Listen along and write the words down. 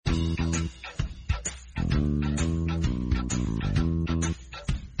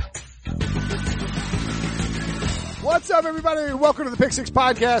What's up, everybody? Welcome to the Pick Six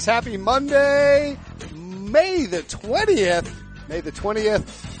Podcast. Happy Monday, May the 20th. May the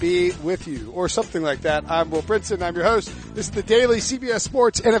 20th be with you, or something like that. I'm Will Brinson. I'm your host. This is the daily CBS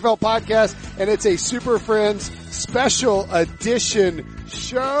Sports NFL podcast, and it's a Super Friends special edition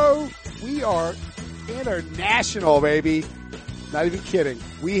show. We are international, baby. Not even kidding.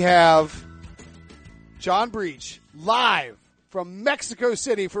 We have John Breech live from Mexico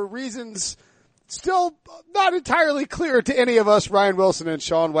City for reasons still not entirely clear to any of us. Ryan Wilson and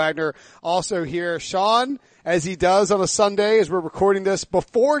Sean Wagner also here. Sean, as he does on a Sunday, as we're recording this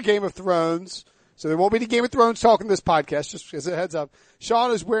before Game of Thrones, so there won't be any Game of Thrones talk in this podcast, just as a heads up.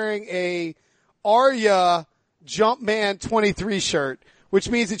 Sean is wearing a Arya Jumpman 23 shirt, which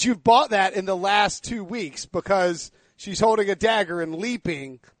means that you've bought that in the last 2 weeks because she's holding a dagger and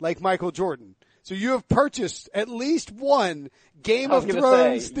leaping like Michael Jordan. So you have purchased at least one Game of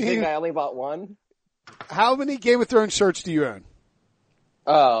Thrones theme. You think I only bought one? How many Game of Thrones shirts do you own?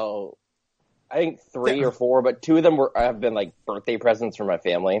 Oh, I think 3 or 4, but 2 of them have been like birthday presents from my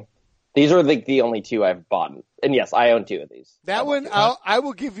family. These are like the only 2 I've bought. And yes, I own 2 of these. That one, I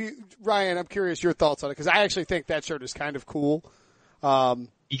will give you, Ryan, I'm curious your thoughts on it, because I actually think that shirt is kind of cool.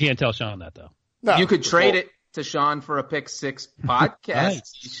 You can't tell Sean that, though. No. You could trade it to Sean for a Pick Six podcast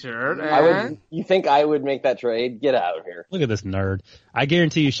shirt. You think I would make that trade? Get out of here. Look at this nerd. I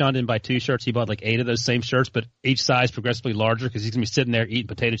guarantee you Sean didn't buy 2 shirts. He bought like 8 of those same shirts, but each size progressively larger because he's going to be sitting there eating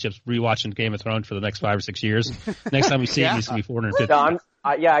potato chips, rewatching Game of Thrones for the next 5 or 6 years. Next time we see him, he's going to be 450. Don,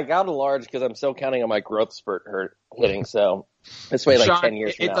 I got a large because I'm still counting on my growth spurt hitting, so this way like Sean, 10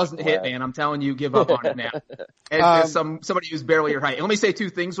 years from now. It doesn't hit, man. I'm telling you, give up on it now. As somebody who's barely your height. Let me say 2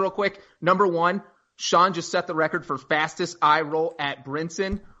 things real quick. Number 1, Sean just set the record for fastest eye roll at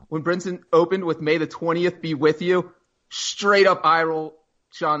Brinson. When Brinson opened with May the 20th be with you, straight up eye roll,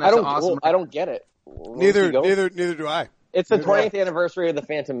 Sean. That's awesome. I don't get it. Neither do I. It's the 20th anniversary of the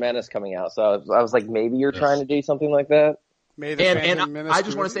Phantom Menace coming out, so I was like, maybe you're trying to do something like that. I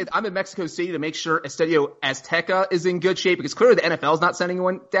just want to say that I'm in Mexico City to make sure Estadio Azteca is in good shape because clearly the NFL is not sending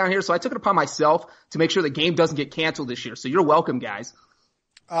anyone down here. So I took it upon myself to make sure the game doesn't get canceled this year. So you're welcome, guys.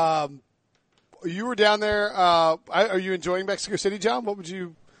 You were down there. Are you enjoying Mexico City, John? How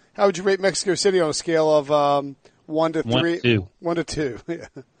would you rate Mexico City on a scale of 1 to 3? 1 to 2. Yeah.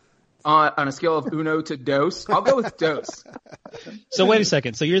 On a scale of uno to dos, I'll go with dos. So wait a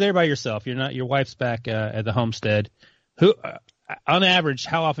second. So you're there by yourself. You're not. Your wife's back at the homestead. Who, on average,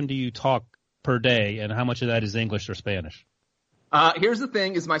 how often do you talk per day, and how much of that is English or Spanish? Here's the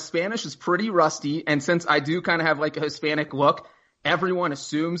thing: is my Spanish is pretty rusty, and since I do kind of have like a Hispanic look, everyone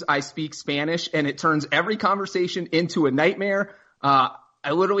assumes I speak Spanish, and it turns every conversation into a nightmare. I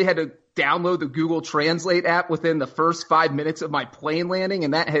literally had to download the Google Translate app within the first 5 minutes of my plane landing,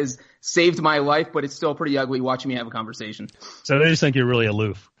 and that has saved my life, but it's still pretty ugly watching me have a conversation. So they just think you're really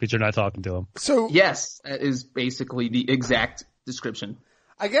aloof because you're not talking to them. So yes, that is basically the exact description.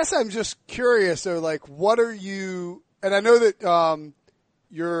 I guess I'm just curious, though, like, what are you, and I know that,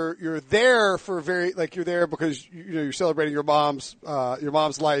 you're there for you're there because, you're celebrating your mom's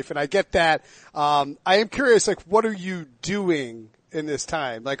life, and I get that. I am curious, like, what are you doing in this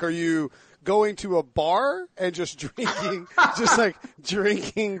time? Like, are you going to a bar and just drinking,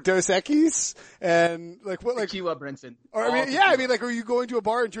 drinking Dos Equis and like what, like tequila, Brinson? Or like, are you going to a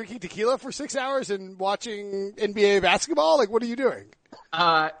bar and drinking tequila for 6 hours and watching NBA basketball? Like, what are you doing?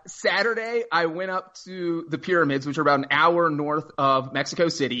 Saturday, I went up to the pyramids, which are about an hour north of Mexico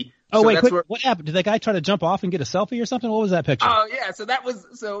City. Oh, so wait, what happened? Did that guy try to jump off and get a selfie or something? What was that picture? Oh, yeah.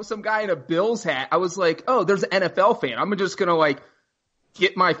 So some guy in a Bills hat. I was like, oh, there's an NFL fan. I'm just going to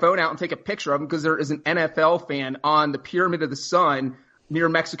get my phone out and take a picture of him because there is an NFL fan on the Pyramid of the Sun near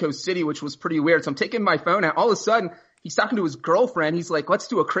Mexico City, which was pretty weird. So I'm taking my phone out. All of a sudden, he's talking to his girlfriend. He's like, let's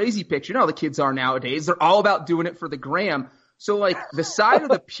do a crazy picture. You know how the kids are nowadays. They're all about doing it for the gram. So the side of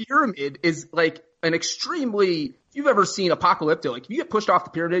the pyramid is an extremely, if you've ever seen Apocalypto, if you get pushed off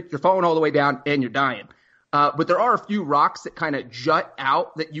the pyramid, you're falling all the way down and you're dying. But there are a few rocks that kind of jut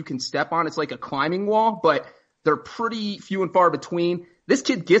out that you can step on. It's like a climbing wall, but they're pretty few and far between. This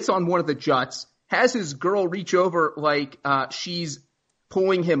kid gets on one of the juts, has his girl reach over she's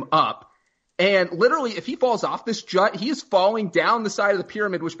pulling him up. And literally, if he falls off this jut, he is falling down the side of the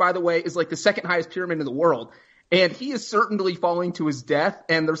pyramid, which, by the way, is the second highest pyramid in the world. And he is certainly falling to his death,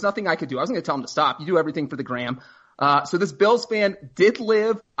 and there's nothing I could do. I was going to tell him to stop. You do everything for the gram. So this Bills fan did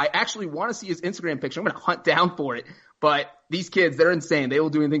live. I actually want to see his Instagram picture. I'm going to hunt down for it. But these kids, they're insane. They will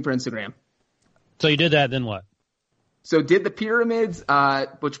do anything for Instagram. So you did that, then what? So did the pyramids,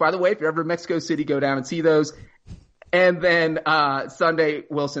 which, by the way, if you're ever in Mexico City, go down and see those. And then Sunday,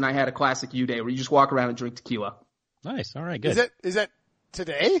 Wilson, I had a classic U day where you just walk around and drink tequila. Nice. All right, good. Is that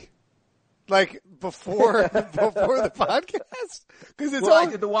today? Like before the podcast? Because it's I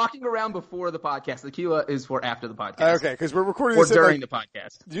did the walking around before the podcast. The tequila is for after the podcast. Okay, because we're recording or this during the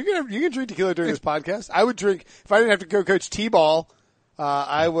podcast. You can drink tequila during this podcast. I would drink if I didn't have to go coach T-ball.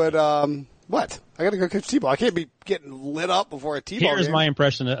 I would. What? I got to go coach T-ball. I can't be getting lit up before a T-ball. Here's game. my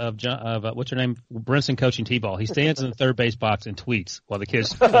impression of what's your name, Brinson coaching T-ball. He stands in the third base box and tweets while the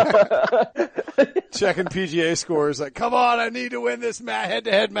kids checking PGA scores. Like, come on, I need to win this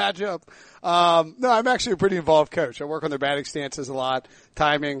head-to-head matchup. No, I'm actually a pretty involved coach. I work on their batting stances a lot,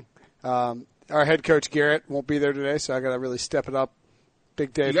 timing. Our head coach Garrett won't be there today, so I got to really step it up.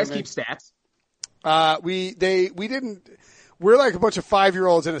 Big day. Do you guys for me. keep stats? We didn't. We're like a bunch of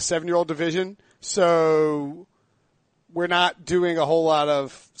 5-year-olds in a 7-year-old division, so we're not doing a whole lot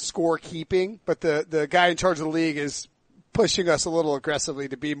of score keeping. But the guy in charge of the league is pushing us a little aggressively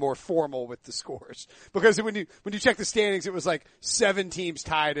to be more formal with the scores. Because when you check the standings, it was like 7 teams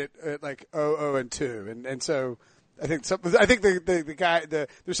tied at like 0-2, and so I think the guy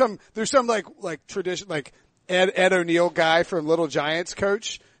there's some like tradition like Ed O'Neill guy from Little Giants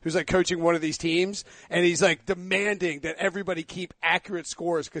coach who's like coaching one of these teams, and he's like demanding that everybody keep accurate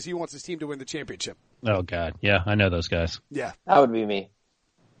scores because he wants his team to win the championship. Oh God, yeah, I know those guys. Yeah, that would be me.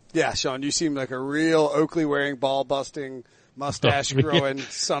 Yeah, Sean, you seem like a real Oakley wearing, ball busting, mustache growing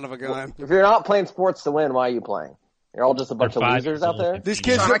son of a gun. If you're not playing sports to win, why are you playing? You're all just a bunch of losers out there. These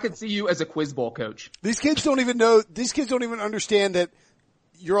kids, Sean, I could see you as a quiz bowl coach. These kids don't even understand that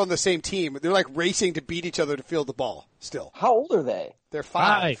you're on the same team. They're like racing to beat each other to field the ball still. How old are they? They're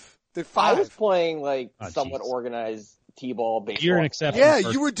 5. They're 5. I was playing like somewhat organized T-ball baseball. You're an exception. Yeah,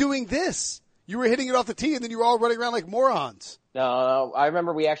 you were doing this. You were hitting it off the tee, and then you were all running around like morons. No, I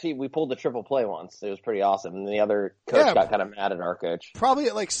remember we pulled the triple play once. It was pretty awesome. And the other coach got kind of mad at our coach. Probably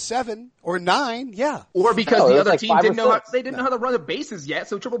at like 7 or 9, yeah. Or because the other team didn't know how to run the bases yet,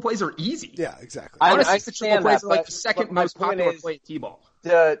 so triple plays are easy. Yeah, exactly. Honestly, the triple plays are like the second most popular play at T-ball.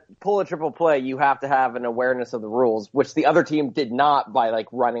 To pull a triple play, you have to have an awareness of the rules, which the other team did not by like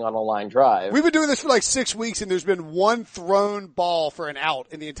running on a line drive. We've been doing this for like 6 weeks, and there's been one thrown ball for an out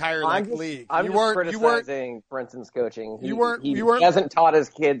in the entire league. I'm just criticizing Brinson's coaching. He weren't. Hasn't taught his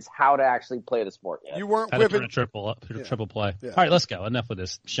kids how to actually play the sport yet. You weren't whipping a triple play. Yeah. All right, let's go. Enough with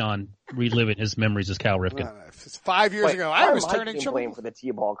this. Sean reliving his memories as Cal Ripken. No, it's 5 years ago. I was turning triple. Blame for the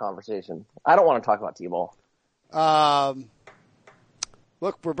T-ball conversation. I don't want to talk about T-ball.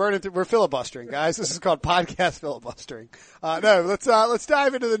 Look, we're filibustering, guys. This is called podcast filibustering. Let's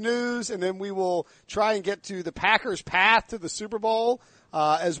dive into the news, and then we will try and get to the Packers' path to the Super Bowl,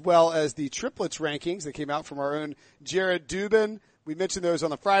 as well as the triplets rankings that came out from our own Jared Dubin. We mentioned those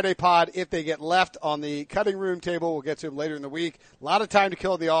on the Friday pod. If they get left on the cutting room table, we'll get to them later in the week. A lot of time to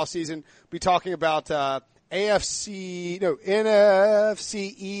kill in the off season. We'll be talking about NFC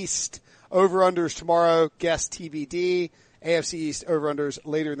East over-unders tomorrow, guest TBD. AFC East over-unders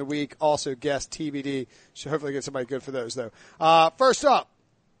later in the week, also guest TBD. Should hopefully get somebody good for those, though. First up,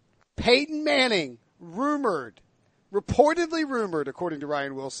 Peyton Manning, reportedly rumored, according to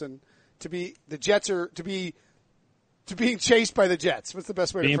Ryan Wilson, to be being chased by the Jets. What's the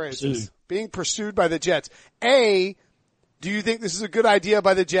best way to phrase this? Being pursued by the Jets. A, do you think this is a good idea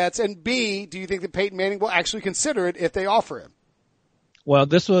by the Jets? And B, do you think that Peyton Manning will actually consider it if they offer him? Well,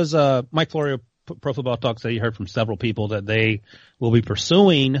 this was Mike Florio, Pro Football Talk, said he heard from several people that they will be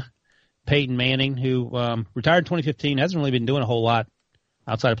pursuing Peyton Manning, who retired in 2015, hasn't really been doing a whole lot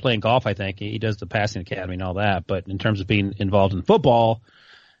outside of playing golf, I think. He does the passing academy and all that. But in terms of being involved in football,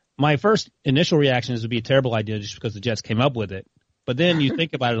 my first initial reaction is it would be a terrible idea just because the Jets came up with it. But then you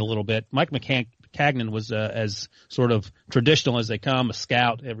think about it a little bit. Mike McCagnon was as sort of traditional as they come, a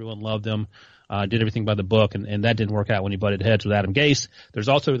scout. Everyone loved him. Did everything by the book, and that didn't work out when he butted heads with Adam Gase. There's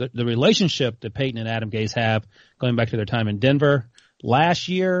also the relationship that Peyton and Adam Gase have going back to their time in Denver. Last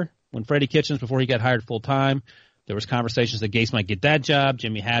year, when Freddie Kitchens, before he got hired full-time, there was conversations that Gase might get that job.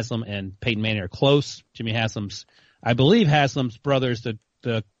 Jimmy Haslam and Peyton Manning are close. I believe Haslam's brother is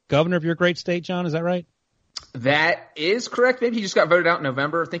the governor of your great state, John. Is that right? That is correct. Maybe he just got voted out in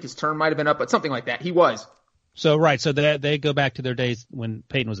November. I think his term might have been up, but something like that. He was. So they go back to their days when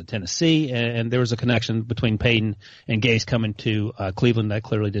Peyton was at Tennessee, and there was a connection between Peyton and Gase coming to Cleveland. That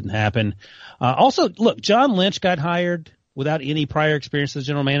clearly didn't happen. Also, look, John Lynch got hired without any prior experience as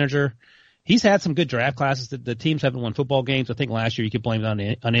general manager. He's had some good draft classes. The teams haven't won football games. I think last year you could blame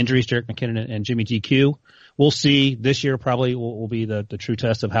it on injuries, Jerick McKinnon and Jimmy GQ. We'll see. This year probably will be the true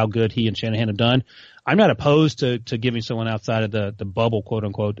test of how good he and Shanahan have done. I'm not opposed to giving someone outside of the bubble, quote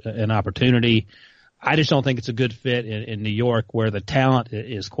unquote, an opportunity. I just don't think it's a good fit in New York, where the talent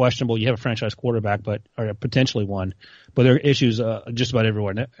is questionable. You have a franchise quarterback, or potentially one, but there are issues just about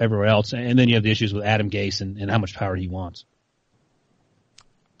everywhere else. And then you have the issues with Adam Gase and how much power he wants.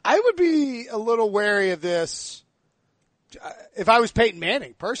 I would be a little wary of this if I was Peyton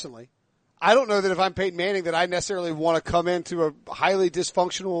Manning, personally. I don't know that if I'm Peyton Manning that I necessarily want to come into a highly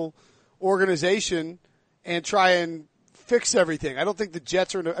dysfunctional organization and try and fix everything. I don't think the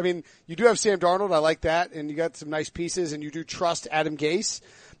Jets are – I mean, you do have Sam Darnold. I like that, and you got some nice pieces, and you do trust Adam Gase.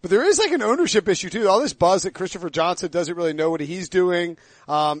 But there is like an ownership issue, too. All this buzz that Christopher Johnson doesn't really know what he's doing,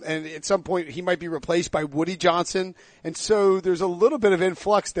 and at some point he might be replaced by Woody Johnson. And so there's a little bit of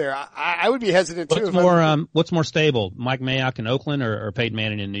influx there. I would be hesitant, too. What's more stable, Mike Mayock in Oakland or Peyton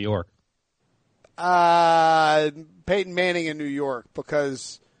Manning in New York? Peyton Manning in New York,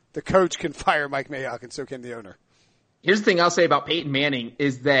 because the coach can fire Mike Mayock, and so can the owner. Here's the thing I'll say about Peyton Manning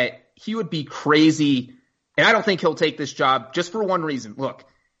is that he would be crazy, and I don't think he'll take this job just for one reason. Look,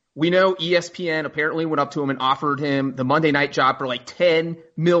 we know ESPN apparently went up to him and offered him the Monday night job for like $10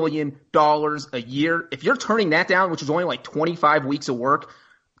 million a year. If you're turning that down, which is only like 25 weeks of work,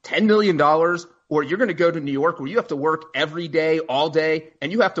 $10 million, or you're going to go to New York where you have to work every day, all day,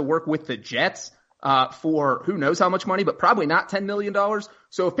 and you have to work with the Jets for who knows how much money, but probably not $10 million.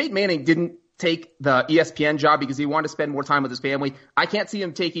 So if Peyton Manning didn't take the ESPN job because he wanted to spend more time with his family, I can't see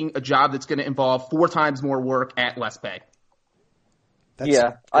him taking a job that's going to involve 4 times more work at less pay. That's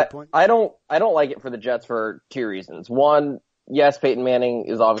a good point. I don't like it for the Jets for 2 reasons. One, yes, Peyton Manning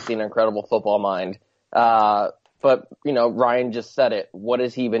is obviously an incredible football mind. But Ryan just said it. What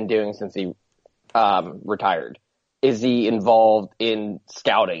has he been doing since he retired? Is he involved in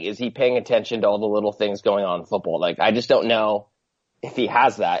scouting? Is he paying attention to all the little things going on in football? Like, I just don't know if he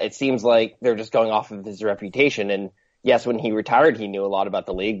has that. It seems like they're just going off of his reputation. And yes, when he retired, he knew a lot about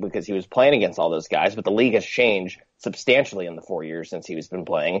the league because he was playing against all those guys, but the league has changed substantially in the 4 years since he's been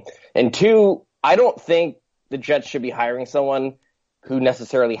playing. And 2, I don't think the Jets should be hiring someone who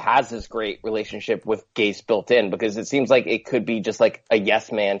necessarily has this great relationship with Gase built in, because it seems like it could be just like a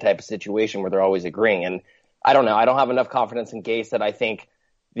yes man type of situation where they're always agreeing. And I don't know. I don't have enough confidence in Gase that I think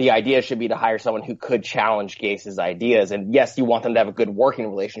the idea should be to hire someone who could challenge Gase's ideas. And yes, you want them to have a good working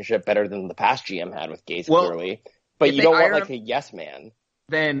relationship, better than the past GM had with Gase, clearly. But you don't want like a yes man.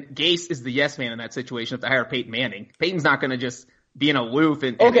 Then Gase is the yes man in that situation if they hire Peyton Manning. Peyton's not going to just be in aloof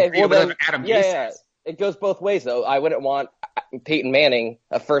and agree with whatever Adam Gase says. It goes both ways, though. I wouldn't want Peyton Manning,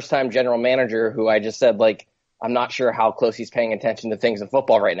 a first-time general manager who I just said, like, I'm not sure how close he's paying attention to things in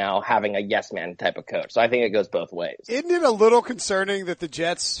football right now, having a yes man type of coach. So I think it goes both ways. Isn't it a little concerning that the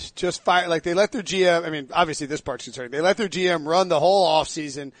Jets just fire, like they let their GM, I mean, obviously this part's concerning. They let their GM run the whole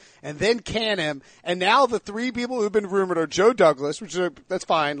offseason and then can him. And now the 3 people who've been rumored are Joe Douglas, that's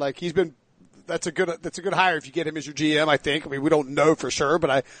fine. Like that's a good hire if you get him as your GM, I think. I mean, we don't know for sure,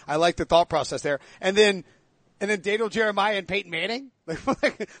 but I like the thought process there. And then Daniel Jeremiah and Peyton Manning?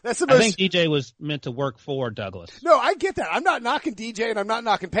 That's the most. I think DJ was meant to work for Douglas. No, I get that. I'm not knocking DJ and I'm not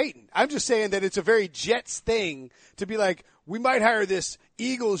knocking Peyton. I'm just saying that it's a very Jets thing to be like, we might hire this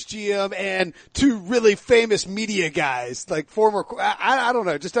Eagles GM and 2 really famous media guys, like former, I don't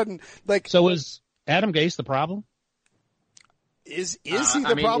know, it just doesn't like. So is Adam Gase the problem? Is he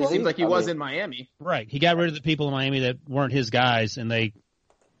the problem? It seems like he was in Miami. Right. He got rid of the people in Miami that weren't his guys and they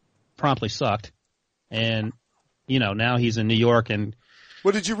promptly sucked. And, now he's in New York and.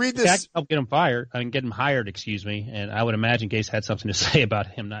 Well, did you read this? Help get him hired, excuse me. And I would imagine Gase had something to say about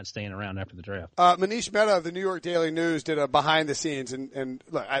him not staying around after the draft. Manish Mehta of the New York Daily News did a behind the scenes, and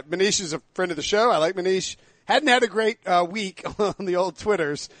look, Manish is a friend of the show. I like Manish. Hadn't had a great week on the old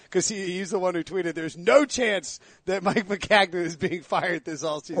Twitters because he's the one who tweeted, "There's no chance that Mike Maccagnan is being fired this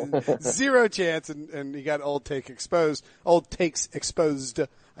all season. 0 chance," and he got old takes exposed,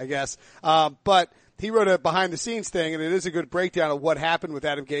 I guess. But he wrote a behind-the-scenes thing, and it is a good breakdown of what happened with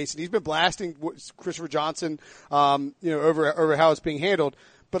Adam Gase. And he's been blasting Christopher Johnson, over how it's being handled.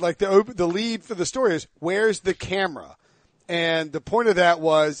 But like the lead for the story is, where's the camera? And the point of that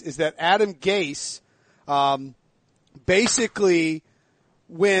is that Adam Gase basically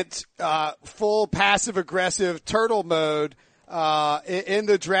went full passive-aggressive turtle mode in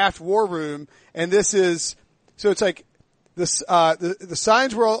the draft war room, and this is so it's like. The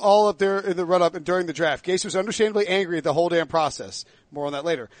signs were all up there in the run-up and during the draft. Gase was understandably angry at the whole damn process. More on that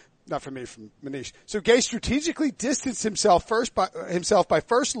later. Not from me, from Manish. So Gase strategically distanced himself by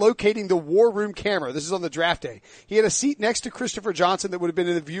first locating the war room camera. This is on the draft day. He had a seat next to Christopher Johnson that would have been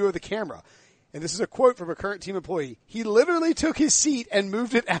in the view of the camera. and this is a quote from a current team employee, he literally took his seat and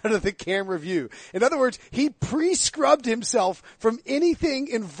moved it out of the camera view. In other words, he pre-scrubbed himself from anything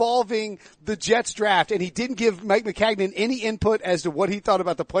involving the Jets draft, and he didn't give Mike Maccagnan any input as to what he thought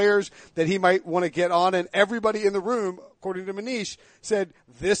about the players that he might want to get on, and everybody in the room, according to Manish, said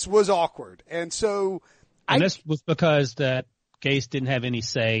this was awkward. And so this was because that Gase didn't have any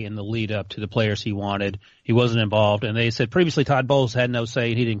say in the lead up to the players he wanted. He wasn't involved. And they said previously Todd Bowles had no say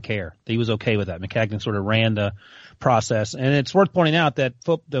and he didn't care. He was okay with that. Maccagnan sort of ran the process. And it's worth pointing out that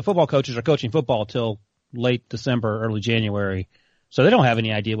the football coaches are coaching football till late December, early January. So they don't have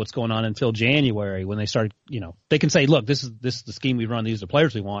any idea what's going on until January when they start, they can say, look, this is the scheme we run. These are the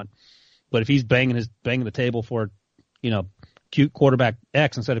players we want. But if he's banging the table for, cute quarterback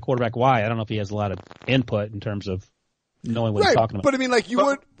X instead of quarterback Y, I don't know if he has a lot of input in terms of knowing what he's talking about. But I mean,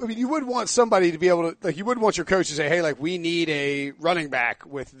 you would want somebody to be able to, you would want your coach to say, hey, we need a running back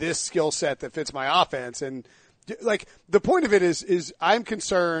with this skill set that fits my offense. And the point of it is I'm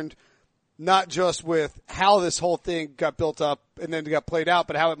concerned not just with how this whole thing got built up and then got played out,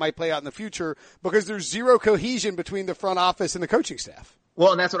 but how it might play out in the future because there's zero cohesion between the front office and the coaching staff.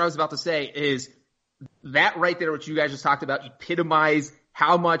 Well, and that's what I was about to say is that right there, what you guys just talked about, epitomize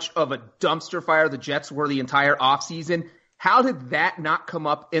how much of a dumpster fire the Jets were the entire offseason. How did that not come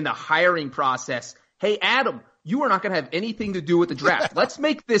up in the hiring process? Hey, Adam, you are not going to have anything to do with the draft. Let's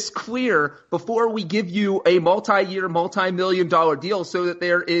make this clear before we give you a multi-year, multi-million-dollar deal so that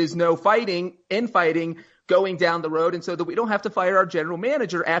there is no infighting going down the road and so that we don't have to fire our general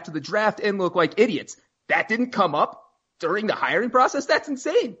manager after the draft and look like idiots. That didn't come up during the hiring process? That's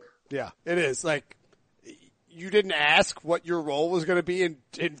insane. Yeah, it is. You didn't ask what your role was going to be in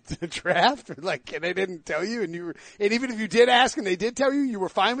the draft, and they didn't tell you, and even if you did ask and they did tell you, you were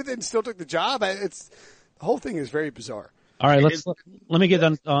fine with it and still took the job. The whole thing is very bizarre. All right, let me get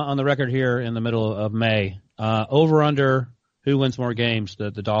on the record here in the middle of May. Over under who wins more games, the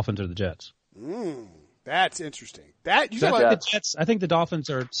Dolphins or the Jets? That's interesting. The Jets. I think the Dolphins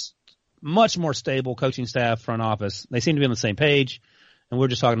are much more stable coaching staff, front office. They seem to be on the same page. And we're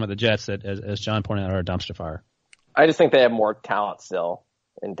just talking about the Jets that, as John pointed out, are a dumpster fire. I just think they have more talent still,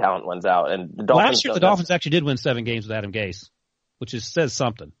 and talent wins out. And the Dolphins last year, the Dolphins actually did win 7 games with Adam Gase, which says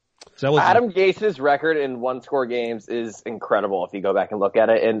something. So Adam Gase's record in one-score games is incredible if you go back and look at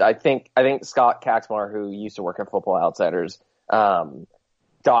it. And I think Scott Kaczmar, who used to work at Football Outsiders,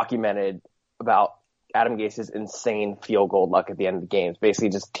 documented about Adam Gase's insane field goal luck at the end of the games. Basically,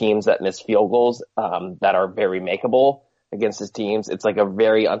 just teams that miss field goals that are very makeable against his teams. It's a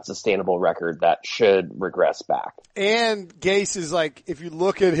very unsustainable record that should regress back. And Gase is if you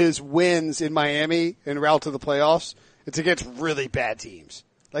look at his wins in Miami en route to the playoffs, it's against really bad teams.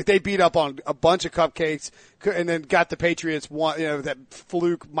 They beat up on a bunch of cupcakes and then got the Patriots that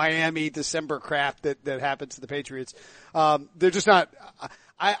fluke Miami December crap that happens to the Patriots. They're just not,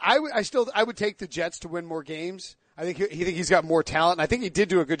 I would take the Jets to win more games. I think he's got more talent, and I think he did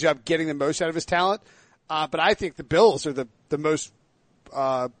do a good job getting the most out of his talent. But I think the Bills are the most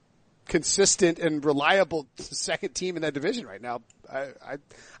consistent and reliable second team in that division right now.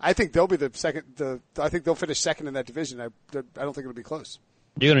 I think they'll be the second. I think they'll finish second in that division. I don't think it'll be close.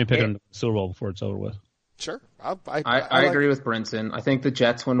 You're going to be picking the Super Bowl before it's over with. Sure, I agree with Brinson. I think the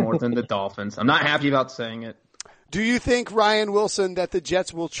Jets win more than the Dolphins. I'm not happy about saying it. Do you think, Ryan Wilson, that the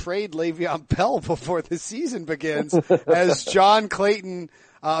Jets will trade Le'Veon Bell before the season begins, as John Clayton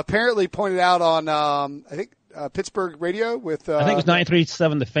apparently pointed out on, Pittsburgh radio with, I think it was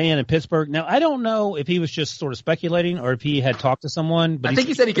 93.7 The Fan in Pittsburgh. Now, I don't know if he was just sort of speculating or if he had talked to someone, but I think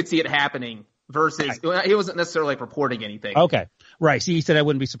he said he could see it happening versus he wasn't necessarily reporting anything. Okay. Right. See, he said I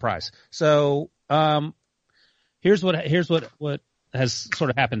wouldn't be surprised. So, here's what has sort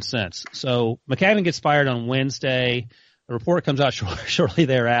of happened since. So Maccagnan gets fired on Wednesday. The report comes out shortly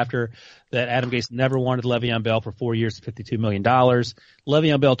thereafter that Adam Gase never wanted Le'Veon Bell for 4 years, $52 million.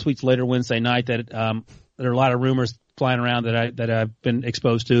 Le'Veon Bell tweets later Wednesday night that there are a lot of rumors flying around that I've been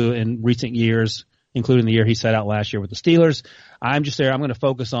exposed to in recent years, including the year he sat out last year with the Steelers. I'm just there. I'm going to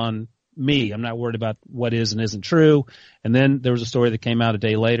focus on me. I'm not worried about what is and isn't true. And then there was a story that came out a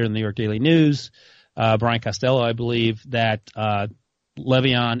day later in the New York Daily News, Brian Costello, I believe, that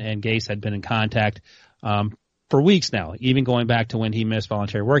Le'Veon and Gase had been in contact for weeks now, even going back to when he missed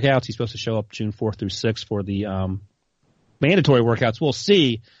voluntary workouts. He's supposed to show up June 4th through 6th for the mandatory workouts. We'll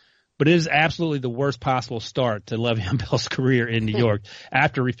see. But it is absolutely the worst possible start to Le'Veon Bell's career in New York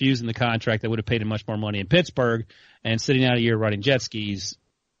after refusing the contract that would have paid him much more money in Pittsburgh and sitting out a year riding jet skis.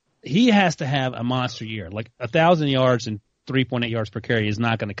 He has to have a monster year. 1,000 yards and 3.8 yards per carry is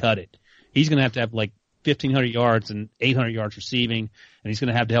not going to cut it. He's going to have 1,500 yards and 800 yards receiving, and he's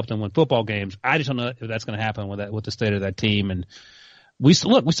going to have to help them win football games. I just don't know if that's going to happen with the state of that team. And we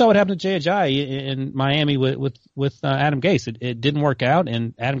saw what happened to Jay Ajayi in Miami with Adam Gase. It didn't work out,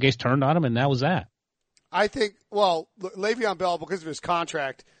 and Adam Gase turned on him, and that was that. I think, Le'Veon Bell, because of his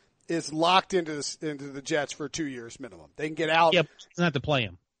contract, is locked into the Jets for 2 years minimum. They can get out. Yep, doesn't have to play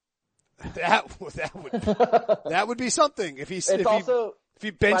him. That would be something if he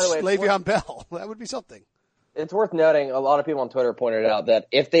benched Le'Veon Bell. That would be something. It's worth noting, a lot of people on Twitter pointed out that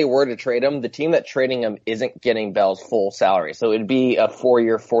if they were to trade him, the team that's trading him isn't getting Bell's full salary. So it'd be a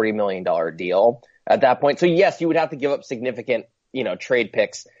 4-year, $40 million deal at that point. So yes, you would have to give up significant, trade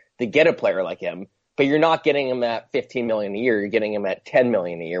picks to get a player like him, but you're not getting him at $15 million a year. You're getting him at $10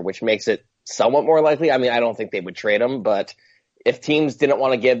 million a year, which makes it somewhat more likely. I mean, I don't think they would trade him, but if teams didn't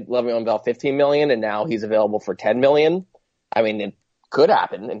want to give Le'Veon Bell $15 million and now he's available for $10 million, I mean, it could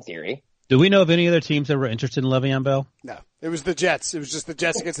happen in theory. Do we know of any other teams that were interested in Le'Veon Bell? No. It was the Jets. It was just the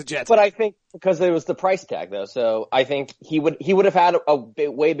Jets against the Jets. But I think because it was the price tag, though, so I think he would have had a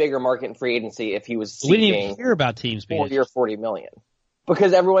way bigger market in free agency if he was seeking. We didn't even hear about teams being $40 million.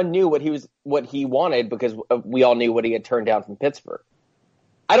 Because everyone knew what he wanted because we all knew what he had turned down from Pittsburgh.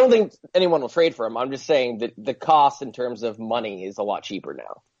 I don't think anyone will trade for him. I'm just saying that the cost in terms of money is a lot cheaper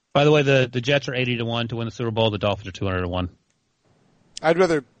now. By the way, the Jets are 80-1 to win the Super Bowl. The Dolphins are 200-1. I'd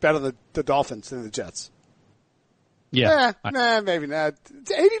rather bet on the Dolphins than the Jets. Yeah. Maybe not.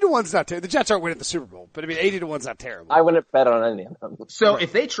 80-1's not terrible. The Jets aren't winning the Super Bowl, but I mean, 80-1's not terrible. I wouldn't bet on any of them. So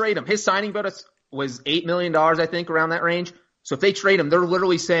if they trade him, his signing bonus was $8 million, I think, around that range. So if they trade him, they're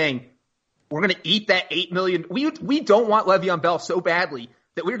literally saying, we're going to eat that $8 million. We don't want Le'Veon Bell so badly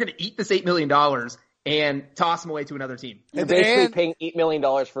that we're going to eat this $8 million and toss him away to another team. You're basically paying $8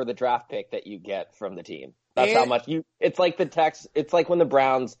 million for the draft pick that you get from the team. That's how much it's like it's like when the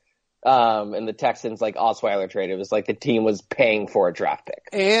Browns, and the Texans, like Osweiler traded. It was like the team was paying for a draft pick.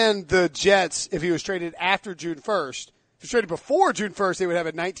 And the Jets, if he was traded after June 1st, if he was traded before June 1st, they would have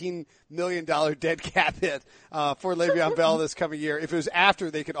a $19 million dead cap hit, for Le'Veon Bell this coming year. If it was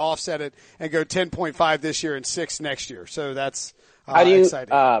after, they could offset it and go 10.5 this year and 6 next year. So that's,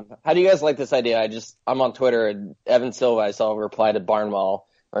 exciting. How do you guys like this idea? I'm on Twitter, and Evan Silva, I saw a reply to Barnwell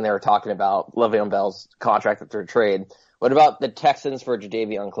when they were talking about Le'Veon Bell's contract after a trade. What about the Texans for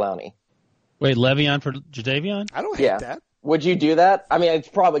Jadeveon Clowney? Wait, Le'Veon for Jadeveon? I don't hate that. Would you do that? I mean, it's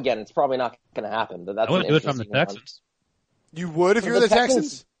probably not going to happen, but that's I would do it from the Texans. You would if you were the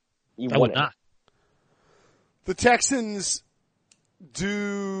Texans? I would not. The Texans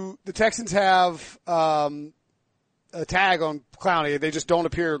have, a tag on Clowney. They just don't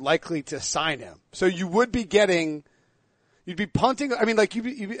appear likely to sign him. So you would be you'd be punting. I mean, like I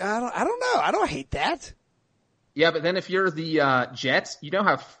don't know. I don't hate that. Yeah, but then if you're the Jets, you now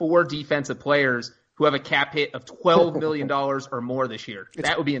have 4 defensive players who have a cap hit of $12 million or more this year.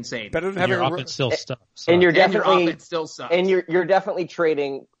 That would be insane. Better than having your offense still sucks. And your offense still sucks. And you're definitely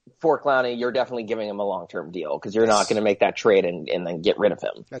trading for Clowney. You're definitely giving him a long-term deal because you're not going to make that trade and then get rid of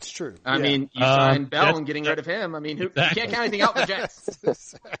him. That's true. I mean, you sign Bell and getting rid of him. I mean, you can't count anything out for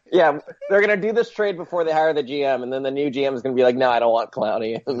Jets. Yeah, they're going to do this trade before they hire the GM, and then the new GM is going to be like, no, I don't want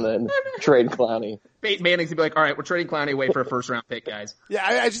Clowney, and then trade Clowney. Peyton Manning's going to be like, all right, we're trading Clowney away for a first-round pick, guys. Yeah,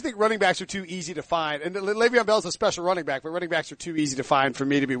 I just think running backs are too easy to find. And Le'Veon Bell's a special running back, but running backs are too easy to find for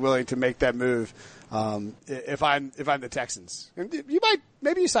me to be willing to make that move if I'm the Texans. And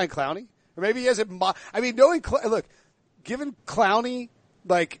maybe you sign Clowney. Or maybe he has given Clowney,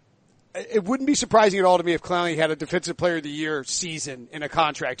 it wouldn't be surprising at all to me if Clowney had a Defensive Player of the Year season in a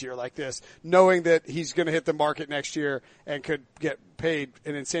contract year like this, knowing that he's going to hit the market next year and could get paid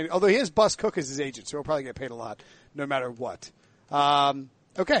an insane. Although he has Bus Cook as his agent, so he'll probably get paid a lot no matter what.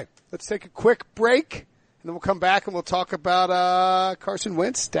 Okay, let's take a quick break, and then we'll come back and we'll talk about Carson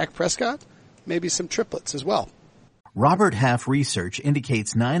Wentz, Dak Prescott, maybe some triplets as well. Robert Half research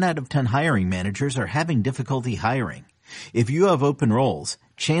indicates 9 out of 10 hiring managers are having difficulty hiring. If you have open roles,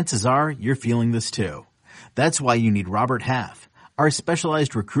 chances are you're feeling this too. That's why you need Robert Half. Our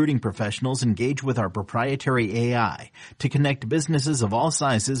specialized recruiting professionals engage with our proprietary AI to connect businesses of all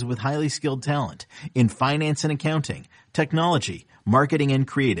sizes with highly skilled talent in finance and accounting, technology, marketing and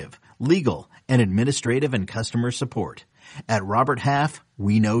creative, legal, and administrative and customer support. At Robert Half,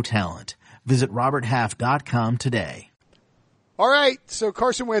 we know talent. Visit roberthalf.com today. All right, so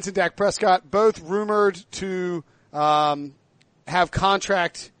Carson Wentz and Dak Prescott both rumored to have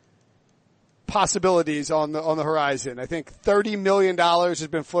contract possibilities on the horizon. I think $30 million has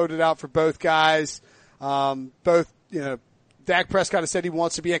been floated out for both guys. Dak Prescott has said he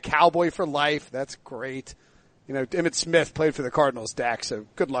wants to be a Cowboy for life. That's great. Emmitt Smith played for the Cardinals, Dak, so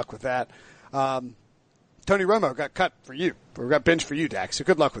good luck with that. Tony Romo got cut for you, or got benched for you, Dak. So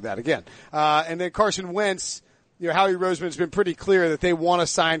good luck with that again. And then Carson Wentz, Howie Roseman's been pretty clear that they want to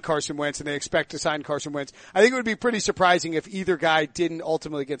sign Carson Wentz and they expect to sign Carson Wentz. I think it would be pretty surprising if either guy didn't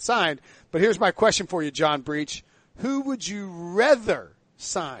ultimately get signed. But here's my question for you, John Breach. Who would you rather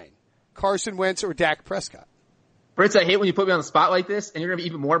sign, Carson Wentz or Dak Prescott? Fritz, I hate when you put me on the spot like this, and you're going to be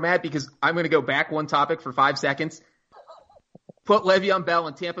even more mad because I'm going to go back one topic for 5 seconds. Put Le'Veon Bell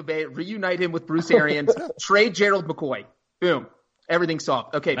in Tampa Bay, reunite him with Bruce Arians, trade Gerald McCoy. Boom. Everything's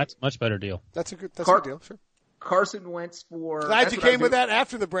solved. Okay. That's a much better deal. That's a good deal, sure. Carson Wentz for... Glad you came with that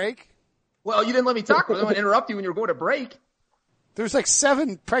after the break. Well, you didn't let me talk. I didn't want to interrupt you when you were going to break. There's like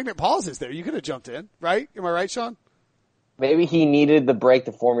 7 pregnant pauses there. You could have jumped in, right? Am I right, Sean? Maybe he needed the break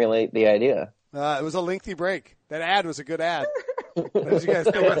to formulate the idea. It was a lengthy break. That ad was a good ad. It was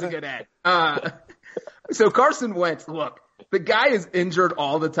a good ad. So Carson Wentz, look, the guy is injured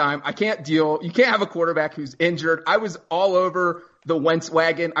all the time. I can't deal. You can't have a quarterback who's injured. I was all over the Wentz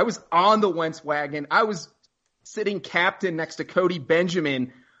wagon. I was on the Wentz wagon. I was sitting captain next to Cody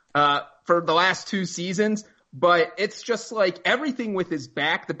Benjamin for the last 2 seasons. But it's just like everything with his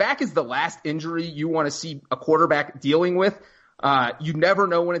back. The back is the last injury you want to see a quarterback dealing with. You never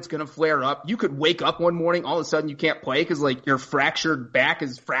know when it's going to flare up. You could wake up one morning, all of a sudden you can't play because like your fractured back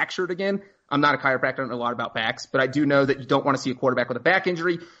is fractured again. I'm not a chiropractor. I don't know a lot about backs, but I do know that you don't want to see a quarterback with a back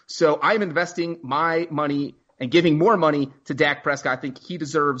injury. So I'm investing my money and giving more money to Dak Prescott. I think he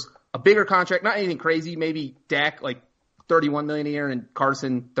deserves a bigger contract, not anything crazy. Maybe Dak like $31 million a year and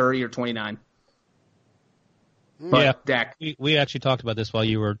Carson 30 or 29. But yeah, Dak. We actually talked about this while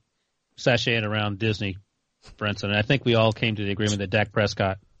you were sashaying around Disney, Brinson, and I think we all came to the agreement that Dak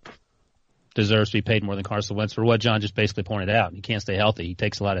Prescott deserves to be paid more than Carson Wentz for what John just basically pointed out. He can't stay healthy. He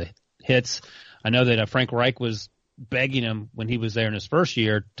takes a lot of hits. I know that Frank Reich was begging him when he was there in his first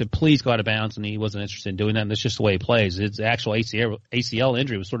year to please go out of bounds, and he wasn't interested in doing that, and that's just the way he plays. His actual ACL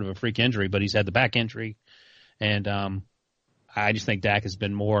injury was sort of a freak injury, but he's had the back injury, and I just think Dak has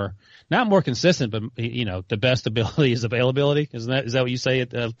been not more consistent, but the best ability is availability. Is that what you say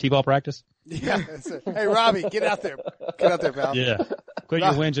at T-ball practice? Yeah. Hey, Robbie, get out there. Get out there, pal. Yeah. Quit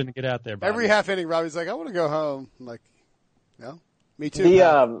your whinging and get out there, Bobby. Every half inning, Robbie's like, I want to go home. I'm like, no, me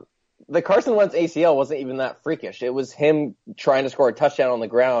too. The Carson Wentz ACL wasn't even that freakish. It was him trying to score a touchdown on the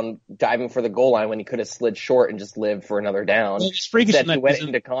ground, diving for the goal line when he could have slid short and just lived for another down. Well, it's freakish. Instead, he went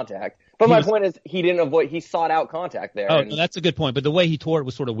into contact. But my point is, he sought out contact there. Oh, no, that's a good point. But the way he tore it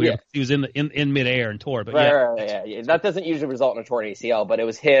was sort of weird. Yeah. He was in midair and tore it. But right. That doesn't usually result in a torn ACL, but it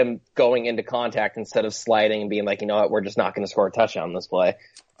was him going into contact instead of sliding and being like, you know what, we're just not going to score a touchdown on this play.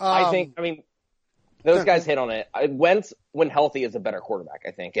 Those guys hit on it. Wentz, when healthy, is a better quarterback,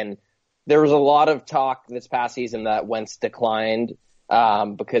 I think. And there was a lot of talk this past season that Wentz declined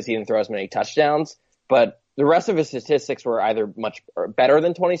because he didn't throw as many touchdowns. But the rest of his statistics were either much better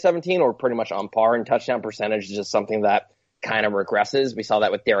than 2017 or pretty much on par, and touchdown percentage is just something that kind of regresses. We saw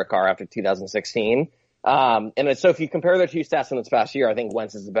that with Derek Carr after 2016. And so if you compare the 2 stats from this past year, I think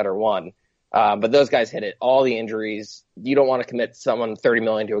Wentz is the better one. But those guys hit it. All the injuries. You don't want to commit someone $30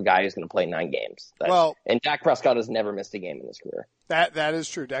 million to a guy who's going to play 9 games. And Dak Prescott has never missed a game in his career. That is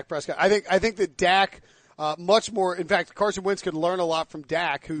true. Dak Prescott. I think that Dak, much more, in fact, Carson Wentz could learn a lot from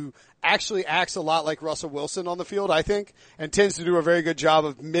Dak, who actually acts a lot like Russell Wilson on the field, I think, and tends to do a very good job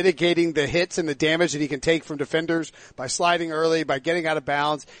of mitigating the hits and the damage that he can take from defenders by sliding early, by getting out of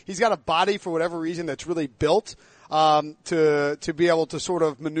bounds. He's got a body, for whatever reason, that's really built to be able to sort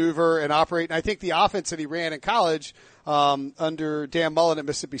of maneuver and operate. And I think the offense that he ran in college, under Dan Mullen at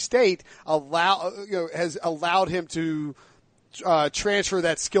Mississippi State has allowed him to, transfer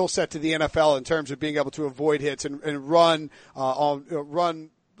that skill set to the NFL in terms of being able to avoid hits and run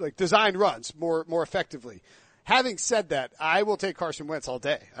like design runs more effectively. Having said that, I will take Carson Wentz all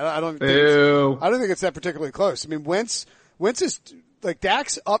day. I don't think it's that particularly close. I mean, Wentz is like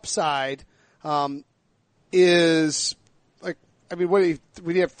Dak's upside, is like, I mean, what did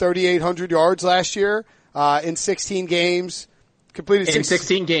he have 3,800 yards last year, in 16 games, completed in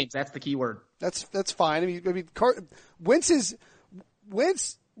 16 games. That's the key word. That's fine. I mean,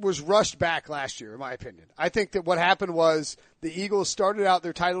 Wentz was rushed back last year, in my opinion. I think that what happened was the Eagles started out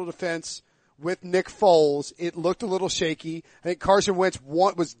their title defense with Nick Foles. It looked a little shaky. I think Carson Wentz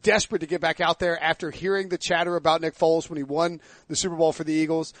was desperate to get back out there after hearing the chatter about Nick Foles when he won the Super Bowl for the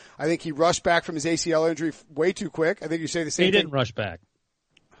Eagles. I think he rushed back from his ACL injury way too quick. I think you say the same thing. He didn't rush back.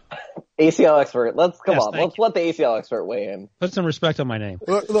 ACL expert. Let's let the ACL expert weigh in. Put some respect on my name.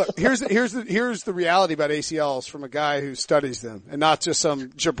 Look, here's the reality about ACLs from a guy who studies them and not just some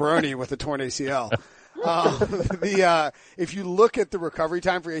jabroni with a torn ACL. If you look at the recovery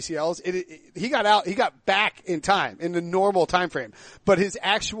time for ACLs, he got back in time, in the normal time frame, but his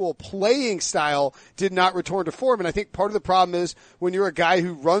actual playing style did not return to form. And I think part of the problem is when you're a guy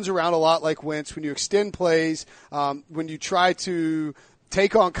who runs around a lot like Wentz, when you extend plays, when you try to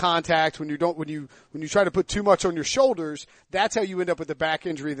take on contact, when you try to put too much on your shoulders, that's how you end up with a back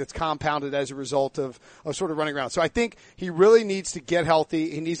injury that's compounded as a result of sort of running around. So I think he really needs to get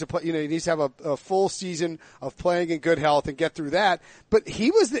healthy. He needs to play, he needs to have a full season of playing in good health and get through that. But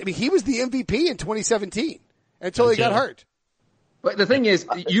he was the MVP in 2017 until he got hurt. But the thing is,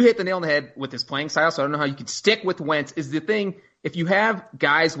 you hit the nail on the head with his playing style, so I don't know how you could stick with Wentz. Is the thing, if you have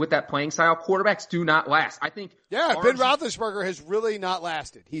guys with that playing style, quarterbacks do not last. I think. Yeah, Ben Roethlisberger has really not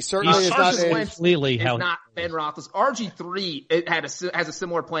lasted. He certainly is not. Completely not Ben Roethlisberger. RG3 has a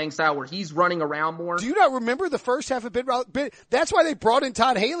similar playing style where he's running around more. Do you not remember the first half of Ben Roethlisberger? That's why they brought in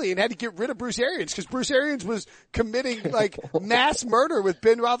Todd Haley and had to get rid of Bruce Arians, because Bruce Arians was committing like mass murder with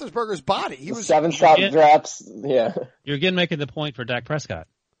Ben Roethlisberger's body. He was 7-shot drops. Yeah, you're again making the point for Dak Prescott.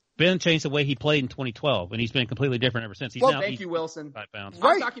 Ben changed the way he played in 2012, and he's been completely different ever since. Thank you, Wilson. 5 pounds.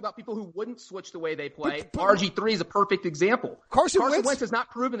 I'm talking about people who wouldn't switch the way they play. RG3 is a perfect example. Carson Wentz has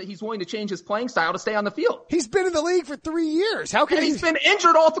not proven that he's willing to change his playing style to stay on the field. He's been in the league for 3 years. He's been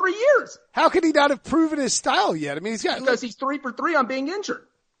injured all 3 years. How can he not have proven his style yet? I mean, because he's 3 for 3 on being injured.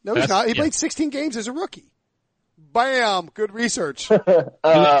 No, he's not. He played 16 games as a rookie. Bam! Good research.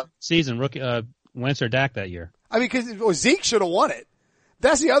 Season rookie Wentz or Dak that year. I mean, because Zeke should have won it.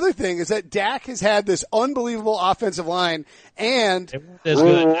 That's the other thing, is that Dak has had this unbelievable offensive line, and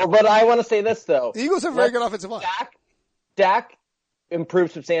but I want to say this though: the Eagles have a very good offensive line. Dak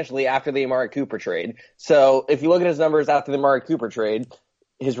improved substantially after the Amari Cooper trade. So if you look at his numbers after the Amari Cooper trade,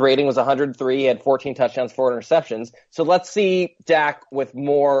 his rating was 103. He had 14 touchdowns, 4 interceptions. So let's see Dak with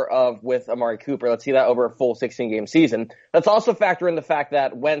Amari Cooper. Let's see that over a full 16-game season. Let's also factor in the fact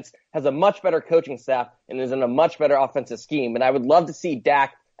that Wentz has a much better coaching staff and is in a much better offensive scheme. And I would love to see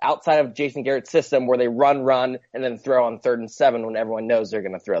Dak outside of Jason Garrett's system where they run, and then throw on 3rd and 7 when everyone knows they're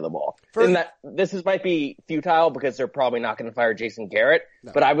going to throw the ball. This might be futile because they're probably not going to fire Jason Garrett,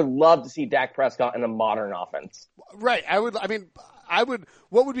 but I would love to see Dak Prescott in a modern offense. Right. I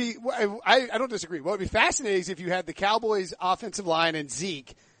don't disagree. What would be fascinating is if you had the Cowboys offensive line and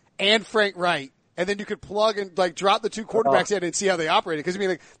Zeke and Frank Wright, and then you could plug and drop the two quarterbacks in and see how they operated.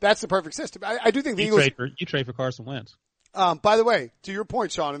 Because that's the perfect system. I do think the Eagles. You trade for Carson Wentz. By the way, to your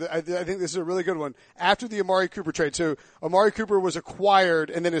point, Sean, I think this is a really good one. After the Amari Cooper trade, so Amari Cooper was acquired,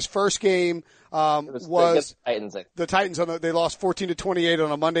 and then his first game was the Titans. They lost 14-28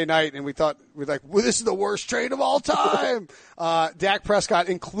 on a Monday night, and we're like, well, this is the worst trade of all time. Dak Prescott,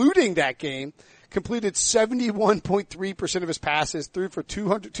 including that game, completed 71.3% of his passes, threw for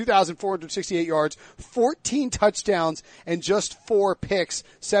 2,468 yards, 14 touchdowns, and just 4 picks,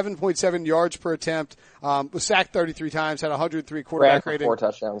 7.7 yards per attempt, was sacked 33 times, had 103 quarterback rating. Ran for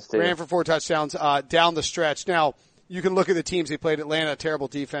 4 touchdowns, too. Ran for 4 touchdowns, down the stretch. Now, you can look at the teams they played. Atlanta, terrible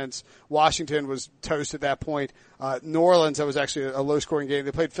defense. Washington was toast at that point. New Orleans, that was actually a low-scoring game.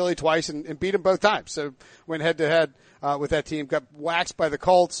 They played Philly twice and beat them both times. So went head-to-head with that team. Got waxed by the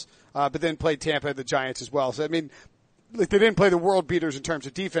Colts, but then played Tampa and the Giants as well. So, I mean, they didn't play the world beaters in terms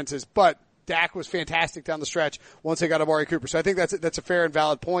of defenses, but Dak was fantastic down the stretch once they got Amari Cooper. So I think that's a fair and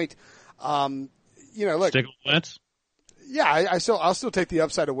valid point. Look. Stick with Wentz? Yeah, I'll still take the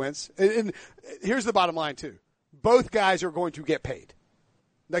upside of Wentz. And here's the bottom line, too. Both guys are going to get paid.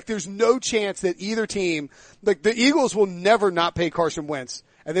 There's no chance that either team, the Eagles will never not pay Carson Wentz,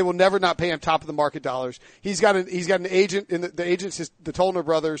 and they will never not pay him top of the market dollars. He's got an agent, and the agents, the Tolner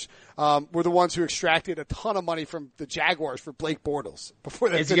brothers, were the ones who extracted a ton of money from the Jaguars for Blake Bortles before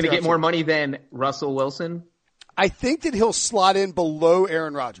that. Is he going to get more money than Russell Wilson? I think that he'll slot in below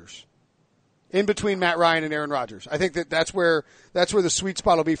Aaron Rodgers. In between Matt Ryan and Aaron Rodgers. I think that's where the sweet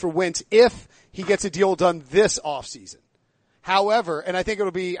spot will be for Wentz if he gets a deal done this offseason. However, and I don't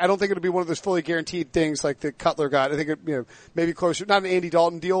think it'll be one of those fully guaranteed things like the Cutler got. I think it, maybe closer, not an Andy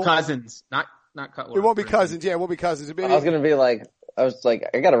Dalton deal. Cousins, not Cutler. It won't be Cousins. Yeah, it won't be Cousins. I was going to be like,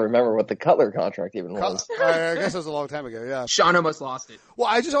 I got to remember what the Cutler contract even was. I guess it was a long time ago, yeah. Sean almost lost it. Well,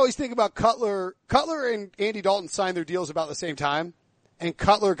 I just always think about Cutler. Cutler and Andy Dalton signed their deals about the same time. And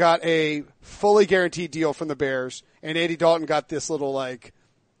Cutler got a fully guaranteed deal from the Bears, and Andy Dalton got this little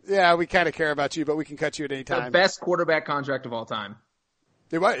we kind of care about you, but we can cut you at any time. The best quarterback contract of all time.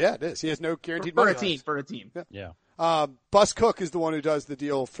 It is. He has no guaranteed money for a team. Yeah. Bus Cook is the one who does the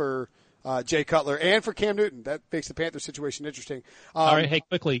deal for Jay Cutler and for Cam Newton. That makes the Panthers situation interesting. All right, hey,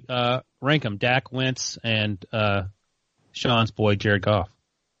 quickly, rank them: Dak, Wentz, and Sean's boy Jared Goff.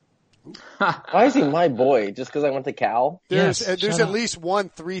 Why is he my boy? Just because I went to Cal? There's at least one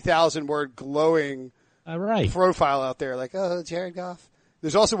 3,000 word glowing profile out there. Like, oh, Jared Goff.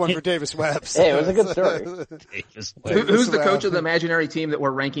 There's also one for Davis Webb. So. Hey, it was a good story. Who's the coach of the imaginary team that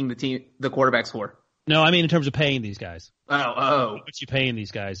we're ranking the quarterbacks for? No, I mean in terms of paying these guys. Oh. How much you paying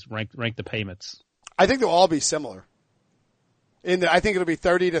these guys? Rank the payments. I think they'll all be similar. I think it'll be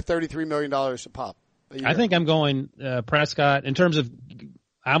 $30 to $33 million a pop. I think I'm going Prescott in terms of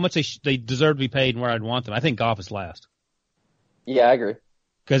how much they deserve to be paid and where I'd want them. I think Goff is last. Yeah, I agree.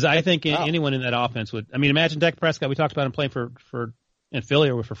 Because I think anyone in that offense would. I mean, imagine Dak Prescott. We talked about him playing for in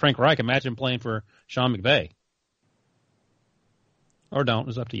Philly or for Frank Reich. Imagine him playing for Sean McVay. Or don't.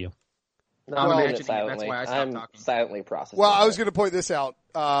 It's up to you. No, I'm imagining silently. That's why I stopped talking. Silently processing. Well, I was going to point this out.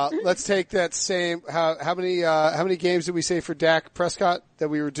 Let's take that same. How many games did we say for Dak Prescott that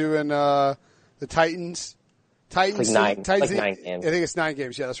we were doing? The Titans. Like 9 games. I think it's 9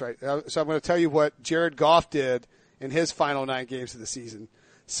 games. Yeah, that's right. So I'm going to tell you what Jared Goff did in his final 9 games of the season.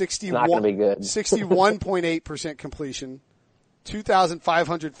 61.8% completion,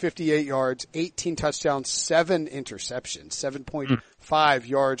 2,558 yards, 18 touchdowns, 7 interceptions, 7.5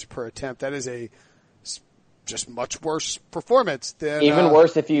 yards per attempt. That is a just much worse performance than even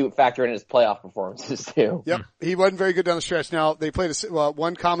worse if you factor in his playoff performances too. Yep, he wasn't very good down the stretch. Now they played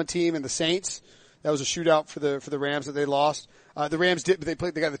one common team in the Saints. That was a shootout for the Rams that they lost. The Rams did,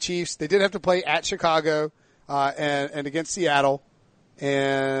 but they got the Chiefs. They did have to play at Chicago and against Seattle.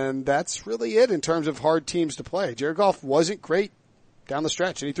 And that's really it in terms of hard teams to play. Jared Goff wasn't great down the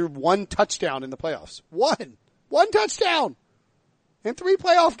stretch, and he threw 1 touchdown in the playoffs. One touchdown in 3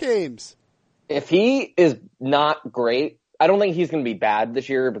 playoff games. If he is not great, I don't think he's going to be bad this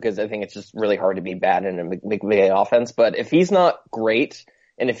year because I think it's just really hard to be bad in a McVay offense. But if he's not great,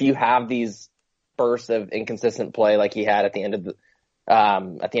 and if you have these bursts of inconsistent play like he had at the end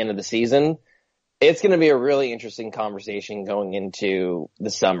of the season, it's going to be a really interesting conversation going into the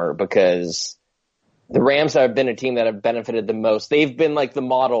summer because the Rams have been a team that have benefited the most. They've been like the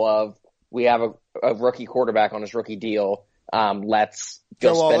model of we have a rookie quarterback on his rookie deal. Let's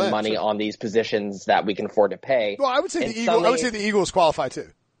go spend money on these positions that we can afford to pay. Well, I would say the Eagles qualify too.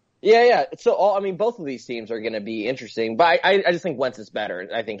 Yeah. So both of these teams are going to be interesting, but I just think Wentz is better.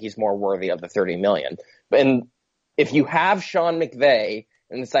 I think he's more worthy of the $30 million. And if you have Sean McVay,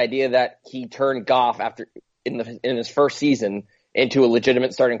 and this idea that he turned Goff in his first season into a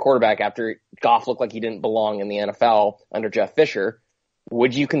legitimate starting quarterback after Goff looked like he didn't belong in the NFL under Jeff Fisher,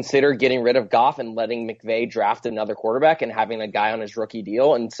 would you consider getting rid of Goff and letting McVay draft another quarterback and having a guy on his rookie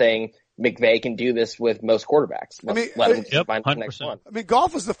deal and saying McVay can do this with most quarterbacks? Let him find the next one. I mean,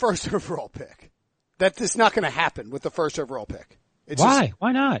 Goff was the first overall pick. That's not going to happen with the first overall pick. Why?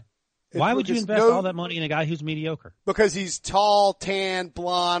 Why not? Why would you invest all that money in a guy who's mediocre? Because he's tall, tan,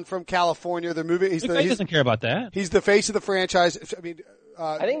 blonde, from California. They're moving. He doesn't care about that. He's the face of the franchise. I mean,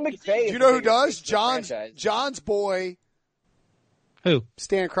 I think McVay. Do you know who does? John's boy. Who?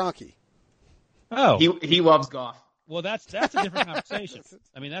 Stan Kroenke. Oh, he loves Goff. Well, that's a different conversation.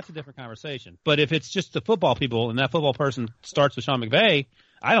 I mean, that's a different conversation. But if it's just the football people and that football person starts with Sean McVay,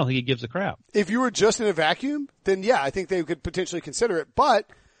 I don't think he gives a crap. If you were just in a vacuum, then yeah, I think they could potentially consider it. But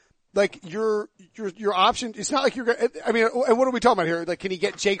like your option, it's not like you're going to, I mean, and what are we talking about here? Like, can he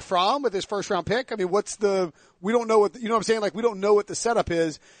get Jake Fromm with his first round pick? I mean, we don't know what, you know what I'm saying? Like, we don't know what the setup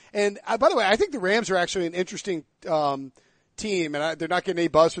is. And by the way, I think the Rams are actually an interesting, team, and they're not getting any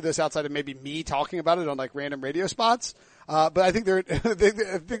buzz for this outside of maybe me talking about it on like random radio spots. But I think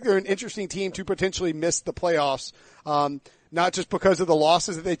they're an interesting team to potentially miss the playoffs. Not just because of the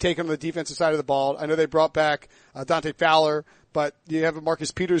losses that they've taken on the defensive side of the ball. I know they brought back, Dante Fowler, but you have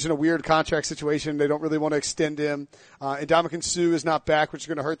Marcus Peters in a weird contract situation. They don't really want to extend him. And Ndamukong Suh is not back, which is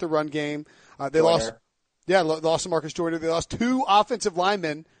going to hurt the run game. They lost Marcus Joyner. They lost 2 offensive